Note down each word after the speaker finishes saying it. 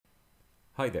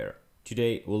Hi there.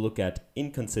 Today we'll look at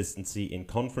inconsistency in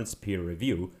conference peer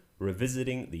review,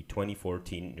 revisiting the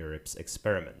 2014 NeurIPS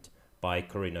experiment by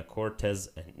Corina Cortez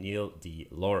and Neil D.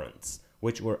 Lawrence,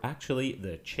 which were actually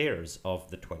the chairs of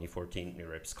the 2014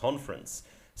 NeurIPS conference.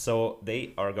 So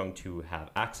they are going to have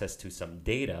access to some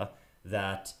data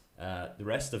that the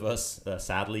rest of us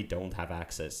sadly don't have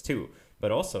access to.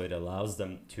 But also it allows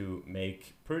them to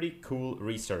make pretty cool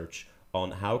research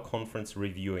on how conference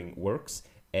reviewing works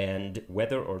and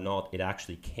whether or not it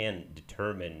actually can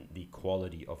determine the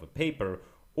quality of a paper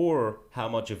or how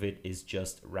much of it is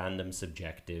just random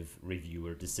subjective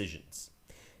reviewer decisions.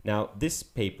 Now, this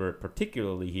paper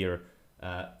particularly here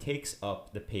takes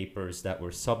up the papers that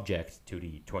were subject to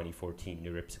the 2014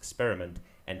 NeurIPS experiment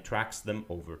and tracks them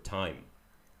over time.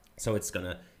 So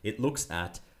it looks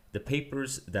at the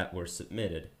papers that were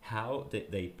submitted, how did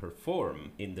they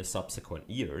perform in the subsequent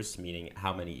years, meaning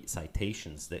how many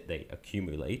citations that they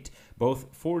accumulate, both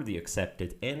for the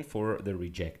accepted and for the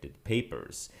rejected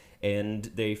papers. And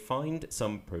they find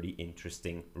some pretty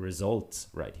interesting results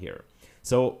right here.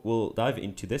 So we'll dive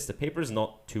into this. The paper is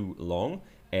not too long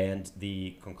and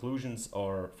the conclusions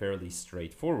are fairly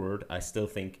straightforward. I still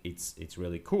think it's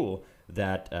really cool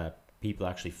that people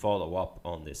actually follow up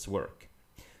on this work.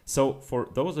 So for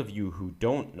those of you who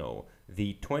don't know,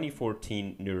 the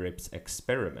 2014 NeurIPS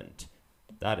experiment,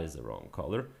 that is the wrong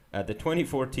color, the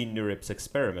 2014 NeurIPS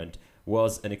experiment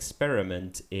was an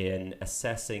experiment in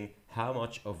assessing how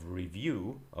much of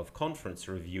conference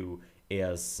review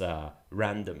is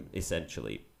random,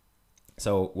 essentially.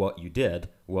 So what you did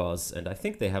was, and I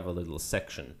think they have a little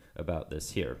section about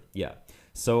this here, yeah.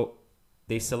 So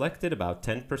they selected about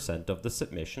 10% of the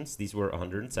submissions. These were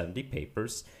 170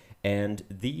 papers. And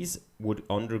these would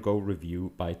undergo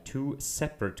review by two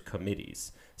separate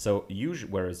committees. So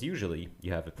whereas usually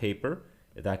you have a paper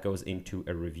that goes into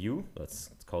a review,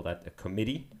 let's call that a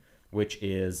committee, which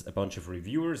is a bunch of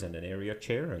reviewers and an area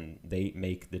chair, and they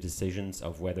make the decisions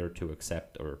of whether to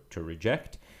accept or to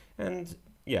reject. And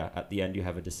yeah, at the end you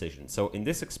have a decision. So in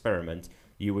this experiment,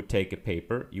 you would take a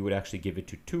paper, you would actually give it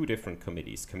to two different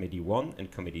committees, Committee 1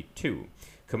 and Committee 2.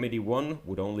 Committee 1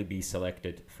 would only be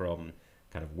selected from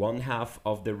kind of one half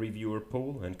of the reviewer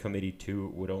pool, and Committee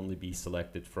 2 would only be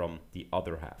selected from the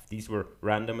other half. These were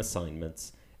random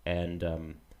assignments and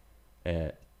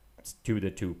to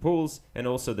the two pools, and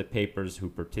also the papers who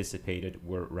participated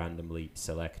were randomly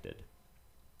selected.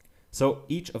 So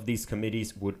each of these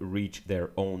committees would reach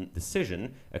their own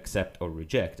decision, accept or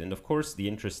reject. And of course, the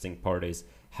interesting part is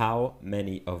how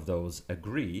many of those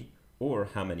agree or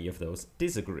how many of those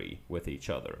disagree with each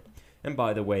other. And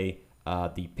by the way,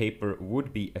 the paper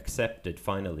would be accepted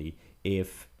finally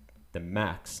if the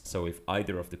max, so if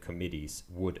either of the committees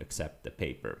would accept the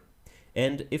paper.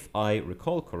 And if I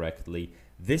recall correctly,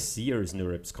 this year's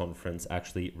NeurIPS conference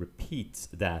actually repeats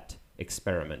that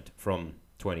experiment from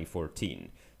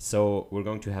 2014. So we're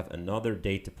going to have another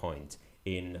data point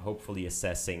in hopefully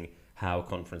assessing how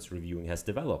conference reviewing has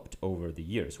developed over the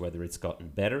years, whether it's gotten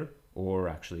better or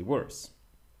actually worse.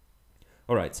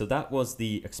 All right, so that was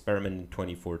the experiment in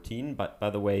 2014, but by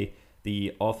the way,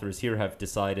 the authors here have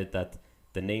decided that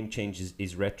the name change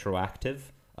is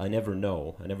retroactive. I never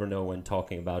know when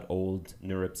talking about old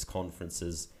NeurIPS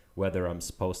conferences whether I'm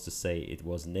supposed to say it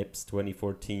was NIPS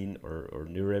 2014 or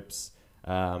NeurIPS.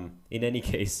 In any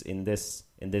case, in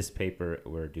this paper,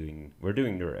 we're doing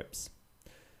NeurIPS.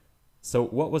 So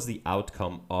what was the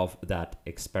outcome of that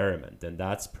experiment? And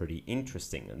that's pretty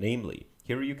interesting. Namely,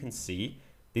 here you can see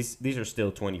these are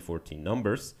still 2014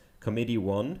 numbers. Committee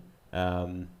 1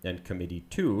 and Committee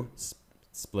 2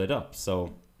 split up.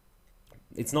 So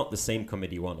it's not the same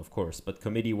Committee 1, of course, but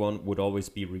Committee 1 would always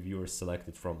be reviewers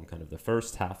selected from kind of the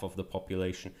first half of the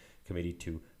population, Committee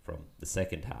 2 from the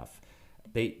second half.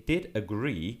 They did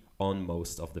agree on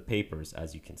most of the papers,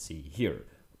 as you can see here.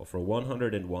 For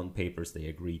 101 papers, they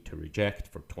agreed to reject.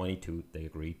 For 22, they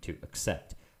agreed to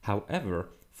accept. However,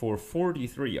 for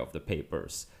 43 of the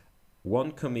papers,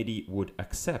 one committee would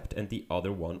accept and the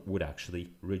other one would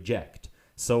actually reject.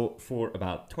 So for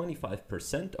about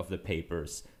 25% of the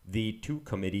papers, the two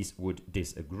committees would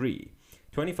disagree.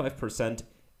 25%,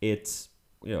 it's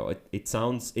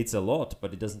a lot,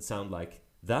 but it doesn't sound like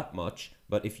that much.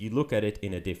 But if you look at it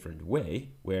in a different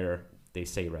way, where they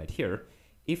say right here,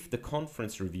 if the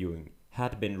conference reviewing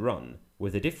had been run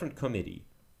with a different committee,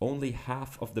 only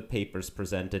half of the papers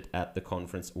presented at the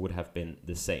conference would have been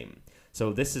the same.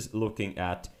 So this is looking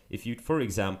at, if you'd, for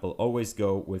example, always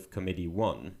go with Committee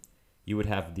 1, you would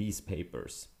have these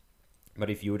papers. But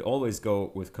if you would always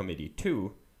go with Committee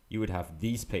 2, you would have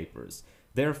these papers.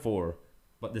 Therefore,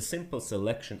 but the simple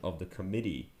selection of the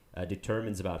committee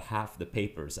determines about half the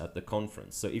papers at the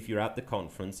conference. So if you're at the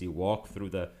conference, you walk through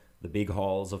the big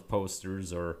halls of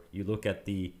posters, or you look at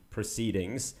the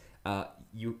proceedings,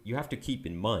 you have to keep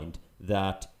in mind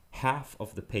that half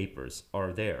of the papers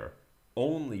are there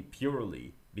only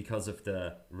purely because of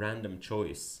the random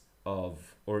choice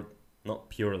of, or not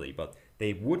purely, but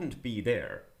they wouldn't be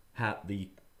there had the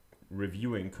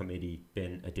reviewing committee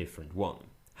been a different one.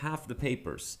 Half the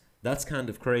papers. That's kind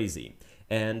of crazy.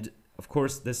 And of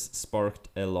course, this sparked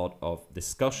a lot of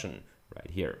discussion right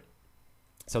here.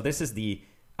 So this is the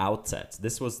outset.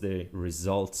 This was the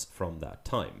results from that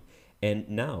time. And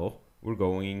now we're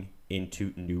going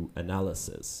into new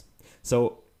analysis.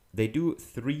 So they do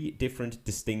 3 different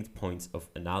distinct points of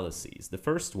analyses. The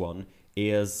first one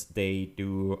is they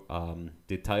do,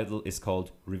 the title is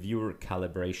called Reviewer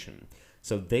Calibration.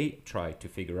 So they try to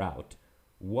figure out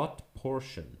what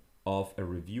portion of a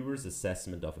reviewer's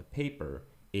assessment of a paper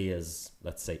is,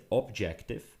 let's say,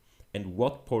 objective, and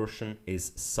what portion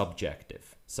is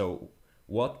subjective. So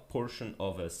what portion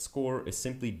of a score is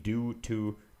simply due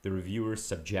to the reviewer's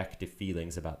subjective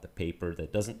feelings about the paper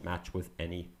that doesn't match with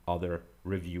any other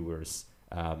reviewer's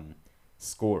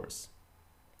scores.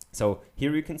 So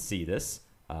here you can see this.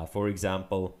 For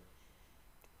example,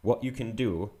 what you can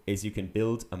do is you can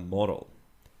build a model.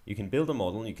 You can build a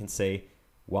model and you can say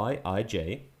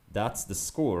Yij, that's the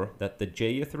score that the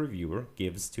jth reviewer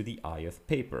gives to the ith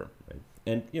paper. Right?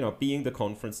 And you know, being the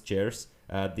conference chairs,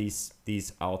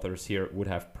 these authors here would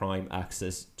have prime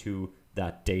access to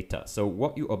that data. So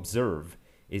what you observe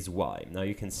is Y. Now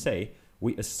you can say,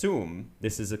 we assume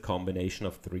this is a combination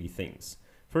of 3 things.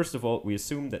 First of all, we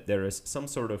assume that there is some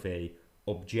sort of a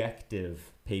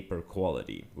objective paper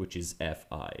quality, which is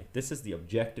Fi. This is the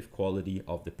objective quality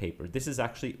of the paper. This is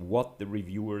actually what the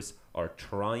reviewers are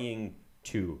trying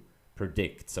to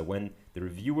predict. So when the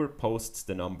reviewer posts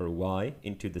the number Y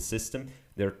into the system,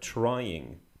 they're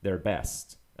trying their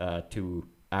best to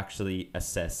actually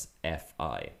assess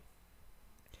Fi.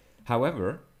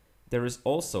 However, there is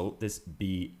also this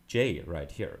Bj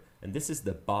right here, and this is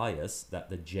the bias that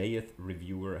the jth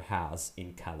reviewer has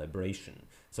in calibration.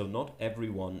 So not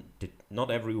everyone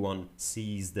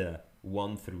sees the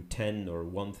 1 through 10 or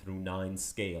 1 through 9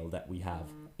 scale that we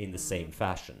have in the same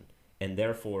fashion, and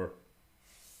therefore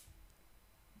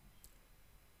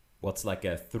what's like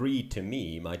a 3 to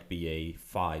me might be a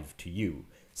 5 to you.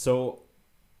 So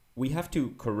we have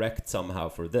to correct somehow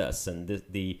for this, and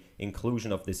the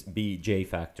inclusion of this Bj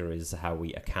factor is how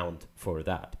we account for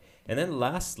that. And then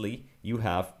lastly, you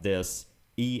have this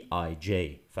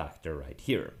Eij factor right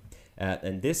here.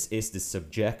 And this is the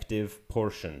subjective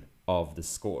portion of the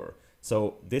score.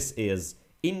 So this is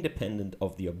independent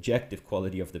of the objective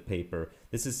quality of the paper.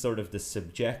 This is sort of the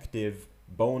subjective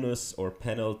bonus or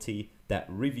penalty that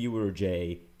reviewer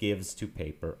J gives to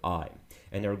paper I.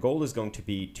 And our goal is going to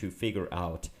be to figure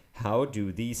out, how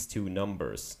do these 2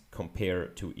 numbers compare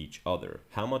to each other?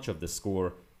 How much of the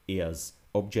score is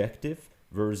objective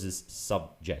versus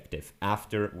subjective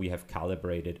after we have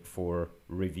calibrated for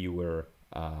reviewer,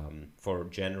 for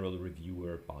general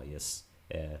reviewer bias,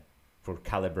 for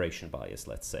calibration bias,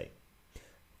 let's say.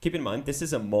 Keep in mind, this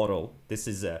is a model. This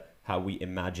is how we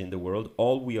imagine the world.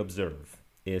 All we observe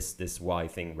is this Y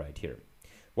thing right here.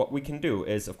 What we can do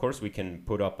is, of course, we can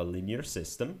put up a linear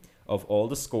system of all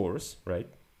the scores,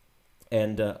 right?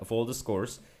 And of all the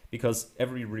scores, because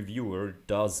every reviewer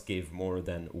does give more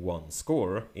than 1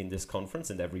 score in this conference,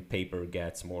 and every paper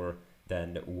gets more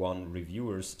than 1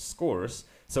 reviewer's scores.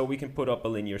 So we can put up a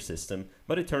linear system,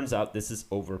 but it turns out this is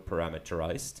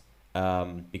over-parameterized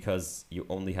because you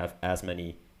only have as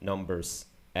many numbers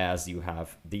as you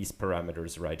have these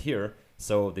parameters right here.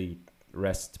 So the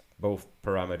rest, both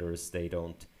parameters,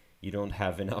 you don't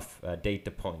have enough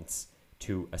data points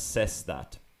to assess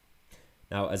that.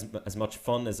 Now, as much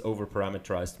fun as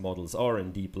over-parameterized models are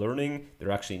in deep learning,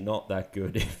 they're actually not that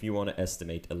good if you want to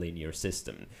estimate a linear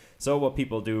system. So what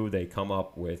people do, they come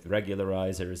up with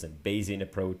regularizers and Bayesian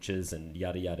approaches and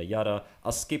yada, yada, yada.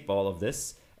 I'll skip all of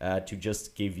this to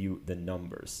just give you the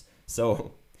numbers.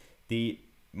 So the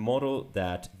model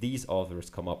that these authors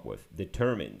come up with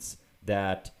determines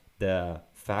that the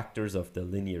factors of the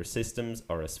linear systems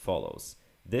are as follows.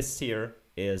 This here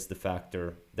is the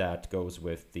factor that goes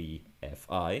with the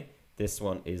Fi. This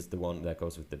one is the one that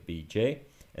goes with the Bj,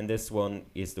 and this one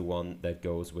is the one that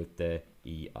goes with the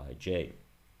Eij.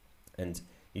 And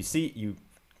you see,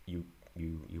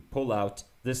 you pull out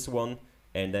this one,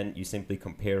 and then you simply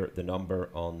compare the number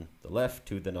on the left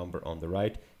to the number on the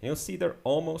right, and you'll see they're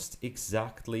almost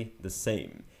exactly the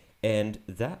same. And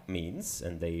that means,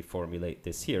 and they formulate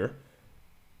this here,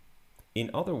 In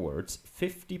other words,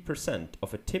 50%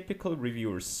 of a typical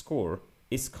reviewer's score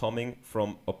is coming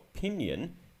from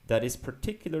opinion that is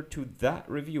particular to that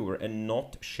reviewer and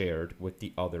not shared with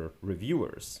the other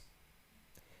reviewers.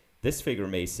 This figure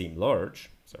may seem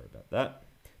large, sorry about that.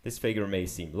 This figure may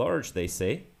seem large, they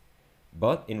say,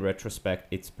 but in retrospect,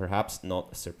 it's perhaps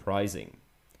not surprising.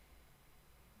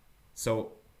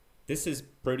 So this is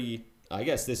pretty, I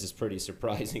guess this is pretty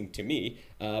surprising to me,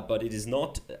 but it is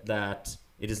not that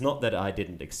I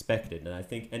didn't expect it. And I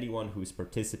think anyone who's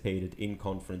participated in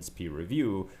conference peer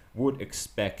review would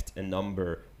expect a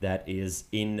number that is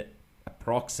in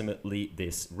approximately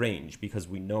this range, because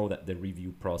we know that the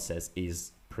review process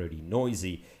is pretty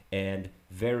noisy, and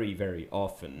very, very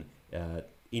often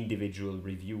individual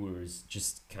reviewers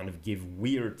just kind of give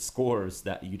weird scores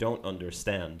that you don't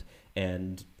understand.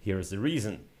 And here's the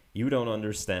reason. You don't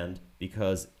understand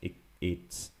because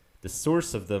it's the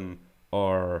source of them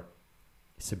are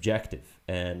subjective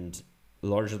and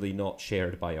largely not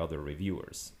shared by other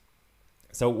reviewers.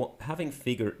 So having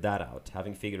figured that out,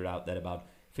 having figured out that about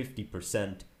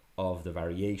 50% of the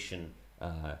variation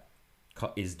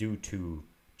is due to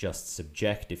just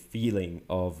subjective feeling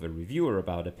of a reviewer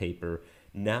about a paper,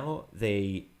 now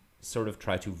they sort of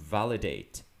try to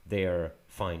validate their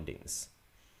findings.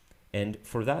 And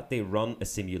for that, they run a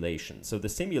simulation. So the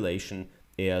simulation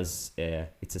is,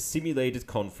 it's a simulated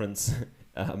conference.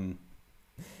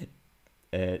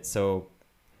 So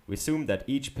we assume that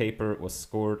each paper was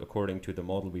scored according to the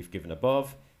model we've given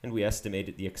above, and we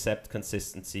estimated the accept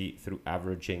consistency through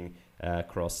averaging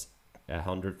across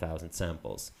 100,000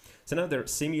 samples. So now they're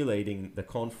simulating the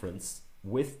conference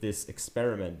with this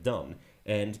experiment done,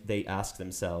 and they ask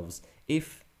themselves,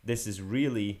 if this is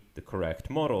really the correct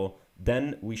model,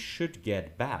 then we should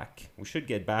get back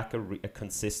a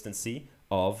consistency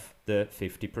of the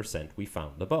 50% we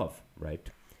found above, right?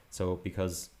 So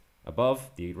because above,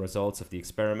 the results of the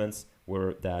experiments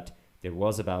were that there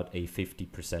was about a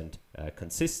 50%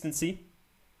 consistency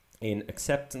in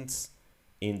acceptance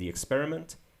in the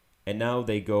experiment. And now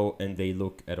they go and they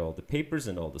look at all the papers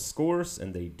and all the scores,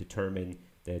 and they determine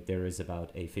that there is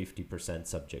about a 50%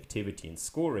 subjectivity in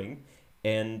scoring.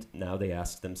 And now they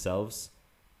ask themselves,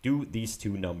 do these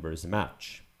two numbers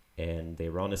match? And they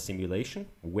run a simulation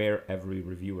where every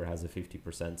reviewer has a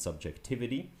 50%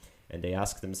 subjectivity. And they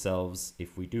ask themselves,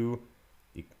 if we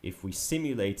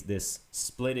simulate this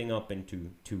splitting up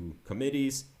into two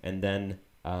committees, and then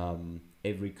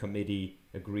every committee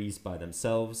agrees by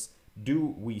themselves,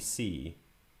 do we see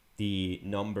the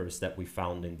numbers that we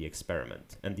found in the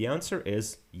experiment? And the answer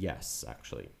is yes,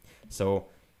 actually. So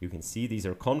you can see these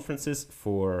are conferences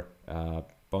for a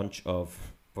bunch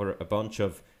of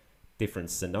different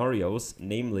scenarios,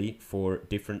 namely for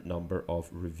different number of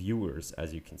reviewers,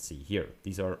 as you can see here.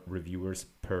 These are reviewers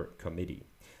per committee.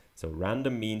 So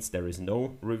random means there is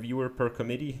no reviewer per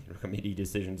committee. Committee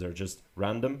decisions are just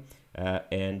random.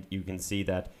 And you can see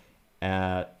that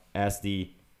as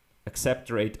the accept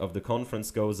rate of the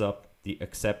conference goes up, the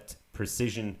accept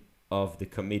precision of the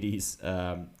committees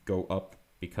go up,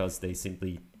 because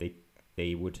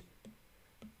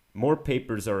more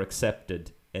papers are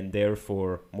accepted, and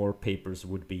therefore more papers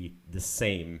would be the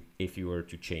same if you were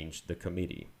to change the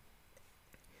committee.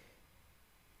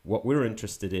 What we're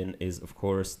interested in is, of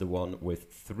course, the one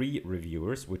with 3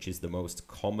 reviewers, which is the most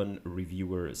common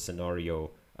reviewer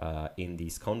scenario in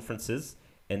these conferences,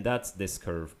 and that's this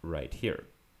curve right here.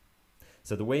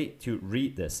 So the way to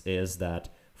read this is that,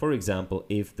 for example,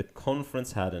 if the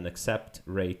conference had an accept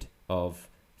rate of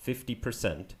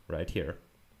 50% right here,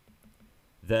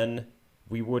 then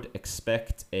we would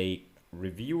expect a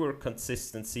reviewer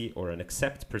consistency or an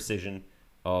accept precision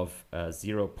of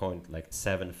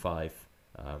 0.75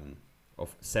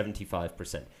 of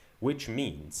 75%, which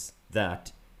means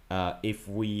that if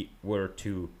we were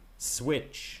to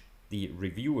switch the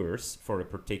reviewers for a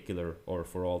particular or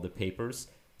for all the papers,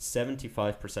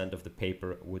 75% of the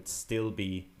paper would still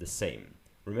be the same.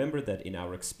 Remember that in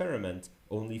our experiment,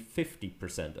 only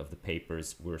 50% of the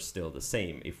papers were still the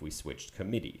same if we switched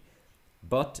committee.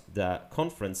 But the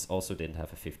conference also didn't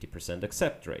have a 50%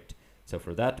 accept rate. So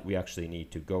for that, we actually need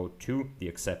to go to the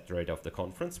accept rate of the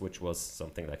conference, which was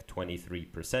something like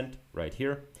 23% right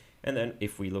here. And then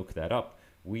if we look that up,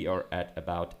 we are at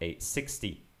about a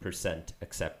 60%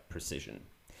 accept precision.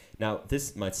 Now,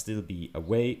 this might still be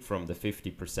away from the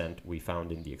 50% we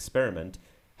found in the experiment.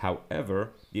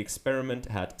 However, the experiment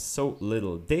had so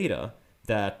little data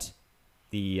that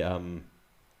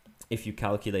if you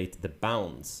calculate the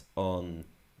bounds on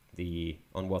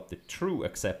what the true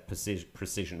accept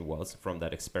precision was from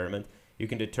that experiment, you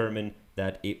can determine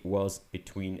that it was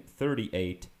between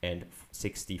 38 and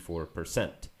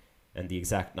 64%. and the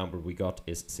exact number we got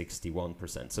is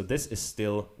 61%. So this is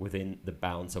still within the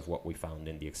bounds of what we found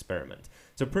in the experiment.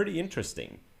 So pretty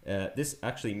interesting. This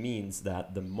actually means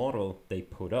that the model they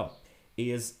put up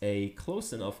is a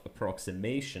close enough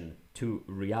approximation to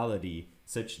reality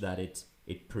such that it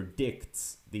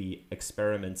predicts the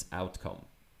experiment's outcome.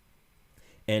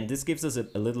 And this gives us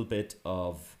a little bit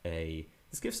of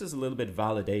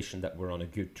validation that we're on a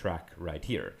good track right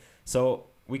here. So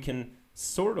we can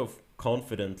sort of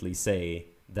confidently say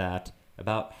that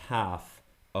about half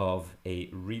of a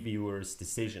reviewer's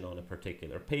decision on a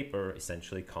particular paper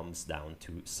essentially comes down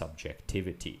to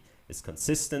subjectivity. It's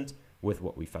consistent with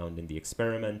what we found in the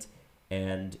experiment,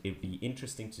 and it'd be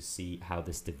interesting to see how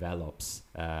this develops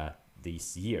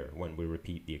this year when we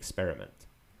repeat the experiment.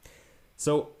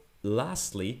 So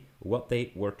lastly, what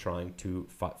they were trying to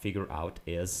figure out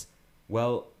is,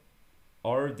 well,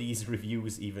 are these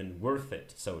reviews even worth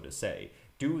it, so to say?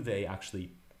 Do they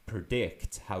actually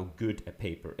predict how good a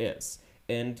paper is?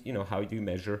 And, you know, how do you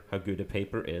measure how good a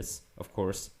paper is? Of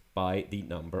course, by the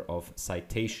number of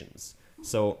citations.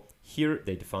 So here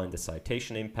they define the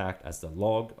citation impact as the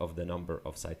log of the number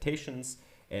of citations.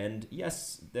 And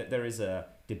yes, there is a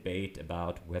debate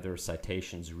about whether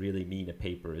citations really mean a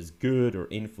paper is good or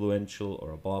influential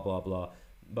or blah, blah, blah.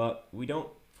 But we don't,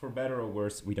 for better or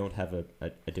worse, we don't have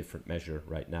a different measure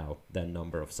right now than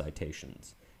number of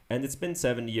citations. And it's been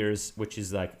 7 years, which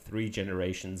is like 3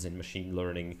 generations in machine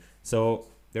learning. So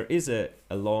there is a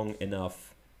long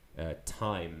enough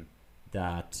time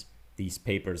that these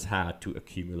papers had to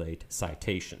accumulate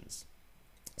citations.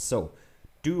 So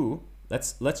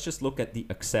let's just look at the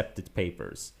accepted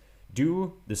papers.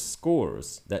 Do the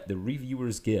scores that the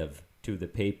reviewers give to the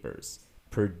papers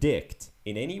predict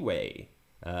in any way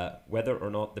whether or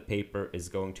not the paper is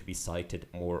going to be cited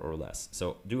more or less?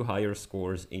 So do higher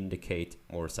scores indicate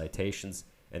more citations?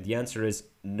 And the answer is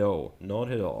no, not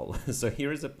at all. So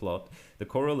here is a plot. The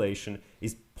correlation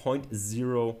is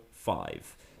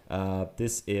 0.05.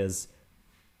 This is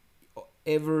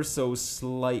ever so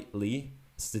slightly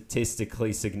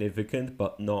statistically significant,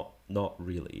 but not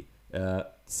really.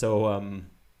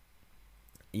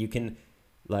 You can,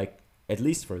 like, at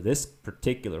least for this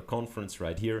particular conference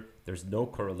right here, there's no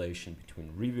correlation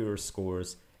between reviewer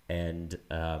scores and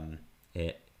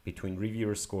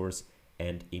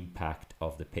impact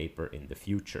of the paper in the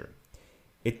future.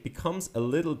 It becomes a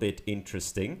little bit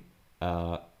interesting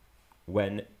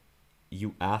when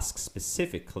you ask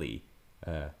specifically.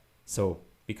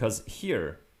 Because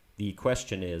here the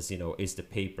question is, you know, is the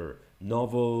paper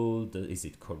novel? Is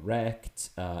it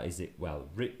correct? Is it well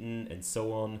written, and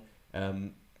so on?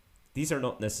 These are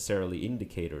not necessarily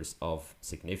indicators of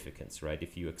significance, right?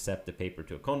 If you accept the paper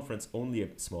to a conference, only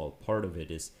a small part of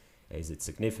it is it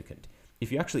significant.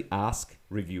 If you actually ask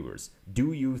reviewers,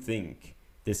 do you think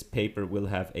this paper will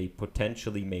have a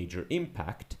potentially major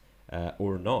impact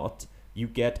or not, you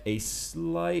get a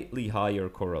slightly higher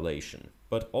correlation,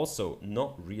 but also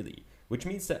not really, which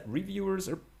means that reviewers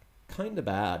are kind of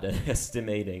bad at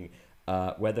estimating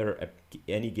whether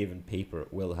any given paper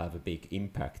will have a big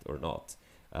impact or not.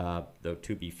 Though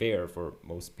to be fair, for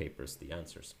most papers, the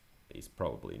answer is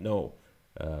probably no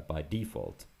by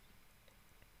default.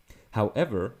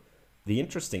 However, the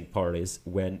interesting part is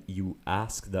when you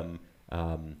ask them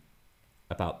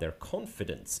about their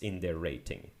confidence in their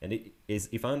rating. And it is,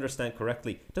 if I understand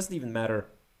correctly, it doesn't even matter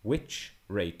which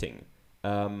rating.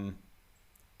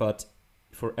 But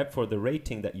for the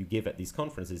rating that you give at these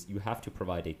conferences, you have to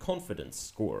provide a confidence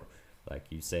score. Like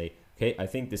you say, okay, I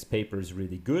think this paper is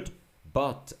really good,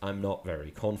 but I'm not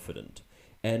very confident.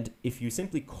 And if you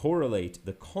simply correlate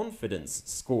the confidence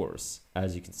scores,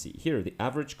 as you can see here, the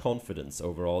average confidence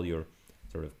over all your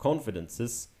sort of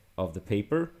confidences of the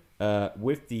paper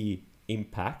with the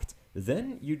impact,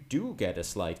 then you do get a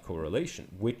slight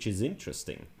correlation, which is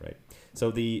interesting, right?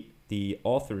 So the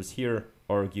authors here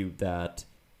argue that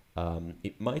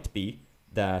it might be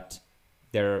that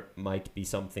there might be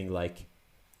something like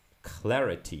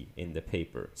clarity in the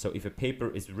paper. So if a paper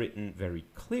is written very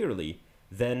clearly,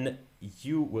 then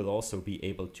you will also be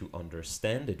able to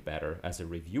understand it better as a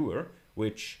reviewer,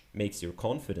 which makes your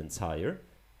confidence higher.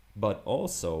 But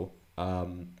also,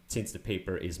 since the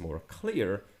paper is more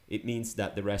clear, it means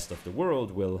that the rest of the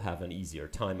world will have an easier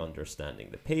time understanding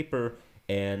the paper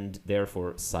and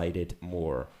therefore cite it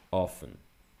more often.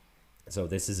 So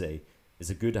this is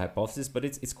a good hypothesis, but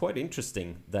it's quite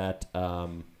interesting that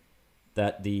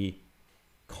that the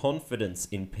confidence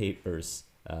in papers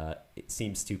it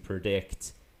seems to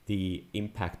predict the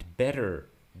impact better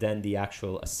than the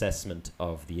actual assessment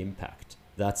of the impact.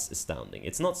 That's astounding.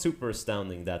 It's not super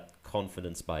astounding that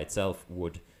confidence by itself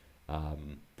would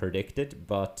predict it,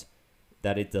 but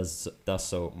that it does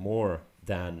so more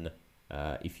than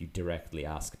if you directly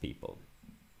ask people.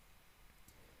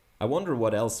 I wonder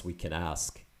what else we can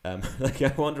ask. Like,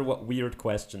 I wonder what weird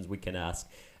questions we can ask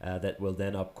that will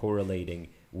then up correlating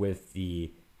with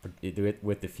the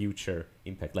future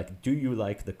impact. Like, do you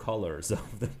like the colors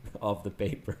of the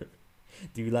paper?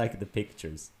 Do you like the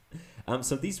pictures?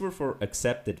 So these were for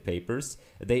accepted papers.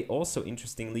 They also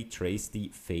interestingly trace the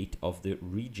fate of the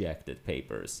rejected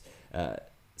papers.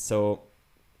 So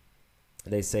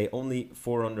they say only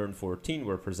 414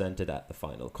 were presented at the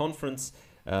final conference.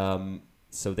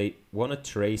 So they want to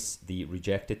trace the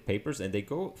rejected papers, and they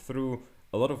go through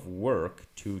a lot of work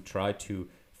to try to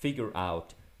figure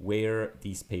out where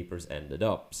these papers ended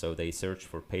up. So they search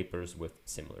for papers with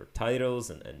similar titles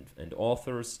and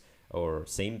authors, or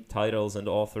same titles and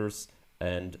authors.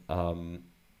 And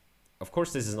of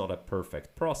course, this is not a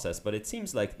perfect process, but it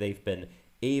seems like they've been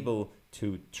able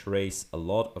to trace a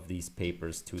lot of these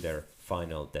papers to their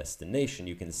final destination.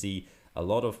 You can see a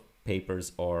lot of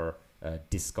papers are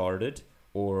discarded,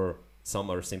 or some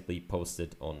are simply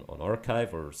posted on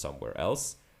archive or somewhere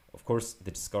else. Of course,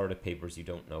 the discarded papers, you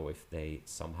don't know if they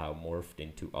somehow morphed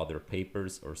into other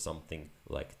papers or something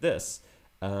like this.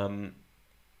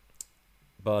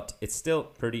 But it's still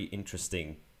pretty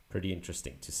interesting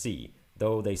to see,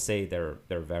 though they say there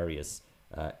are various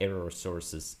error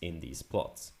sources in these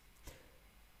plots.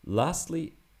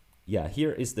 Lastly, yeah,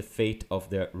 here is the fate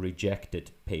of the rejected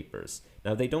papers.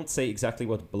 Now, they don't say exactly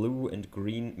what blue and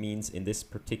green means in this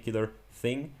particular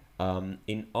thing.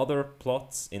 In other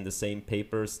plots in the same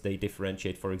papers, they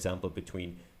differentiate, for example,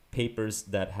 between papers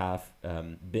that have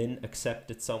been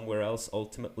accepted somewhere else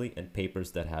ultimately and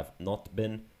papers that have not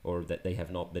been, or that they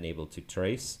have not been able to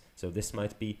trace. So this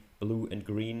might be blue and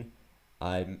green.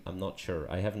 I'm not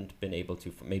sure. I haven't been able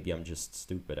to, maybe I'm just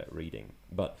stupid at reading.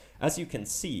 But as you can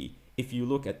see, if you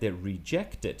look at the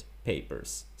rejected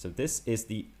papers, so this is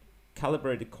the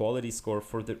calibrated quality score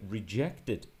for the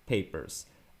rejected papers.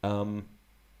 And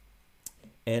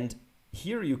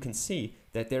here you can see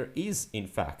that there is in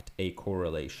fact a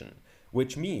correlation,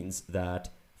 which means that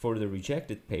for the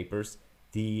rejected papers,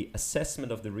 the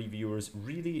assessment of the reviewers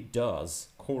really does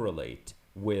correlate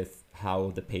with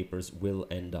how the papers will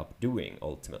end up doing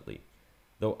ultimately.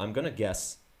 Though I'm gonna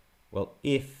guess, well,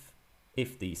 if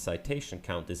the citation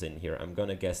count is in here, I'm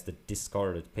gonna guess the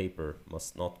discarded paper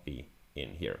must not be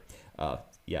in here.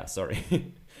 Yeah,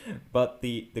 sorry. But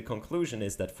the conclusion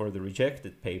is that for the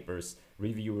rejected papers,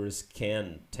 reviewers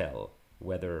can tell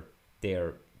whether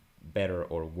they're better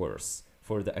or worse.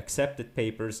 For the accepted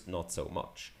papers, not so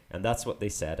much. And that's what they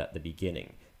said at the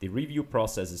beginning. The review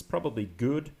process is probably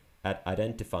good at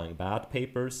identifying bad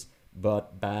papers,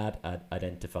 but bad at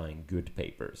identifying good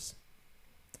papers.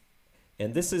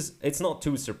 And it's not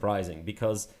too surprising,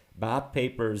 because bad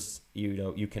papers,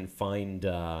 you can find,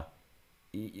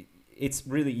 it's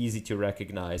really easy to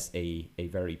recognize a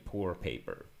very poor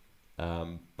paper.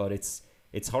 But it's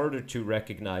harder to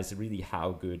recognize really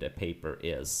how good a paper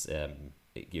is,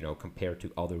 compared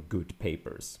to other good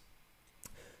papers.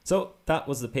 So that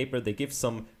was the paper. They give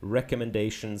some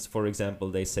recommendations. For example,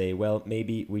 they say, well,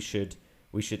 maybe we should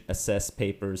assess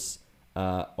papers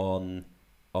on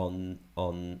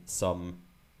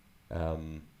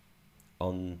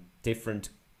different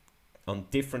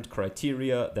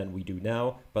criteria than we do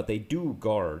now, but they do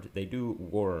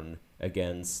warn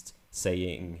against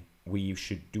saying we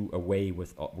should do away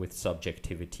with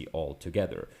subjectivity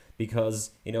altogether, because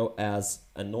as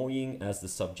annoying as the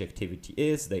subjectivity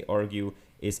is, they argue,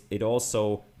 it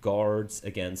also guards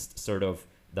against sort of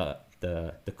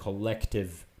the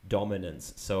collective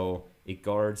dominance. So it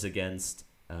guards against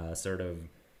sort of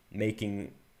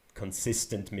making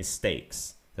consistent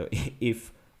mistakes. So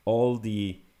if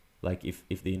the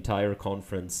entire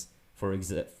conference,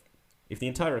 if the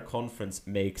entire conference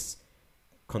makes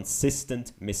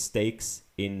consistent mistakes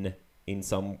in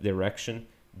some direction,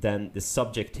 then the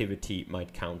subjectivity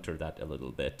might counter that a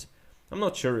little bit. I'm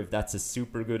not sure if that's a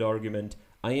super good argument.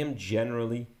 I am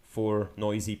generally for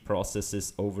noisy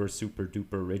processes over super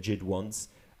duper rigid ones.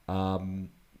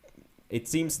 It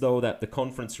seems though that the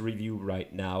conference review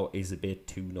right now is a bit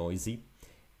too noisy.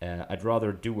 I'd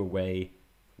rather do away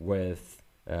with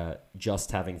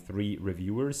just having 3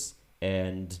 reviewers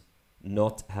and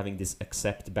not having this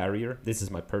accept barrier. This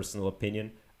is my personal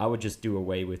opinion. I would just do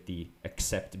away with the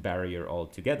accept barrier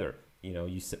altogether.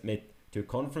 You submit to a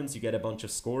conference, you get a bunch of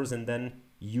scores, and then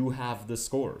you have the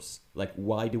scores. Like,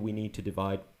 why do we need to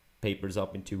divide papers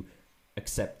up into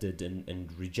accepted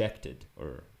and rejected?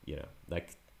 Or,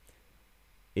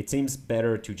 it seems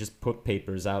better to just put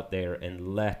papers out there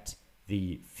and let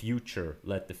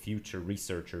let the future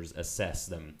researchers assess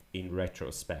them in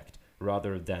retrospect,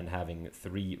 rather than having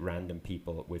 3 random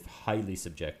people with highly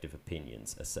subjective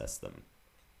opinions assess them.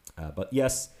 But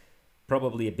yes,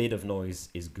 probably a bit of noise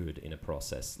is good in a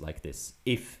process like this,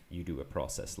 if you do a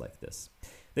process like this.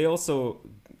 They also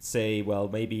say, well,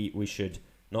 maybe we should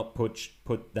not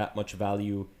put that much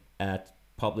value at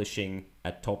publishing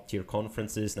at top tier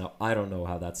conferences. Now, I don't know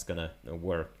how that's gonna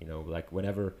work, like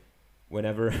whenever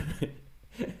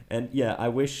and yeah, I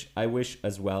wish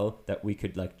as well that we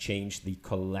could like change the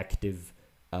collective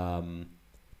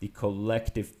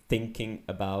thinking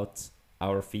about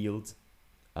our field.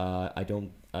 I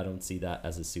don't see that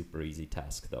as a super easy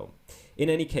task though. In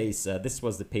any case, this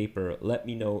was the paper. Let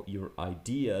me know your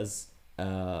ideas.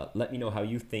 Let me know how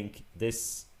you think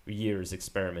this year's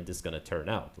experiment is going to turn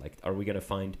out. Like, are we going to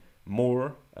find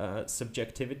more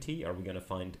subjectivity? Are we going to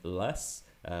find less?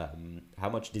 How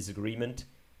much disagreement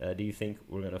do you think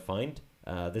we're going to find?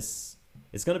 This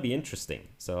is going to be interesting.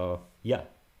 So yeah,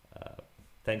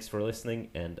 thanks for listening,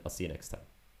 and I'll see you next time.